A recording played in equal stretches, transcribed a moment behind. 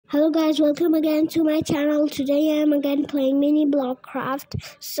Hello guys, welcome again to my channel. Today I am again playing mini Blockcraft.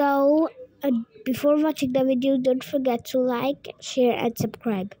 So before watching the video, don't forget to like, share and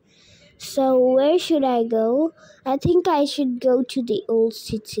subscribe. So where should I go? I think I should go to the old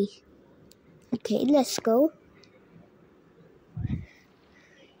city. Okay, let's go.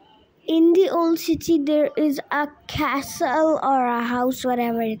 In the old city there is a castle or a house,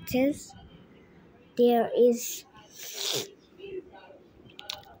 whatever it is. There is,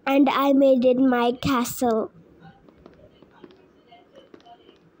 and I made it my castle.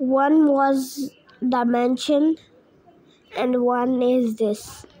 One was the mansion and one is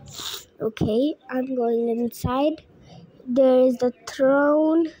this. Okay, I'm going inside. There is the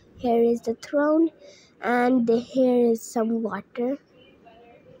throne. Here is the throne, and here is some water,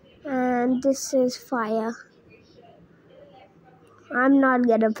 and this is fire. I'm not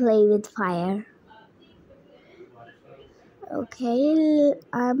gonna play with fire. Okay,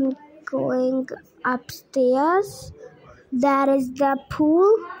 I'm going upstairs. That is the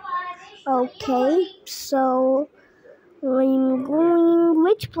pool. Okay, so I'm going.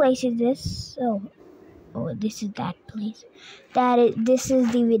 Which place is this? Oh, this is that place. This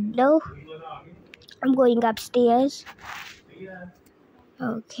is the window. I'm going upstairs.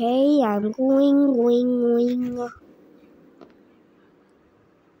 Okay, I'm going.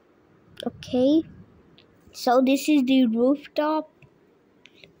 Okay, so this is the rooftop.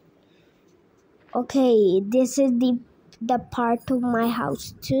 Okay, this is the part of my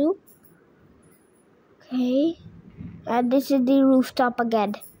house too. Okay, and this is the rooftop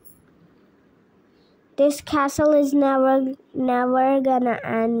again. This castle is never gonna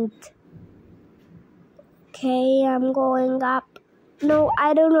end. Okay, I'm going up. No,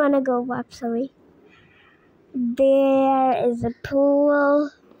 I don't want to go up, sorry. There is a pool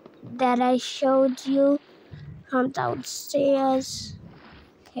that I showed you from downstairs.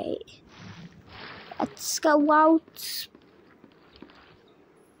 Okay, let's go out.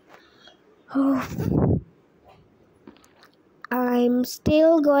 Oh. I'm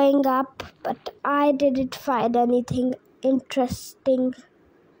still going up, but I didn't find anything interesting.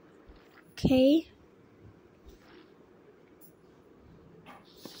 Okay.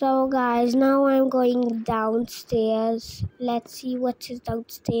 So guys, now I'm going downstairs. Let's see what is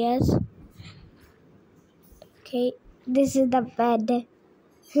downstairs. Okay, this is the bed.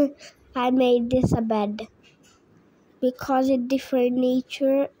 I made this a bed. Because in different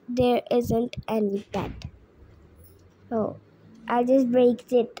nature, there isn't any bed. Oh, I just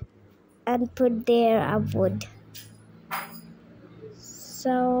break it and put there a wood.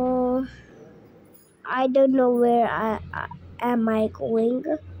 So, I don't know where am I going.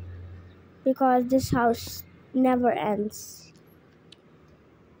 Because this house never ends.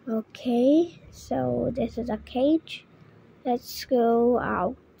 Okay, so this is a cage. Let's go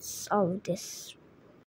out of this